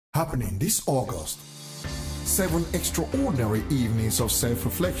happening this August. 7 extraordinary evenings of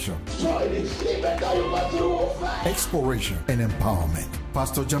self-reflection, exploration and empowerment.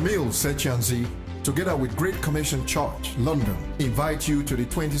 Pastor Jamil Sechanzi, together with Great Commission Church, London, invite you to the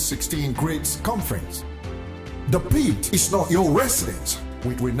 2016 Greats Conference. The pit is not your residence,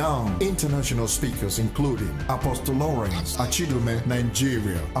 with renowned international speakers including Apostle Lawrence Achidume,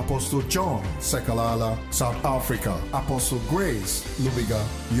 Nigeria, Apostle John Sekalala, South Africa, Apostle Grace Lubiga,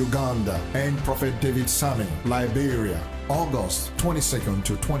 Uganda, and Prophet David Sami, Liberia, August 22nd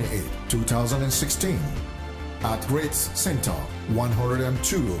to 28, 2016. At Greats Center,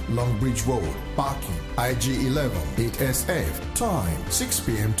 102 Longbridge Road, parking IG 11 8SF, time 6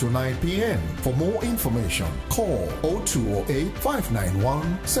 p.m. to 9 p.m. For more information, call 0208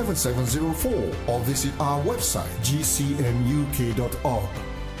 591 7704 or visit our website gcmuk.org.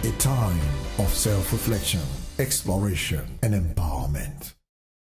 A time of self-reflection, exploration, and empowerment.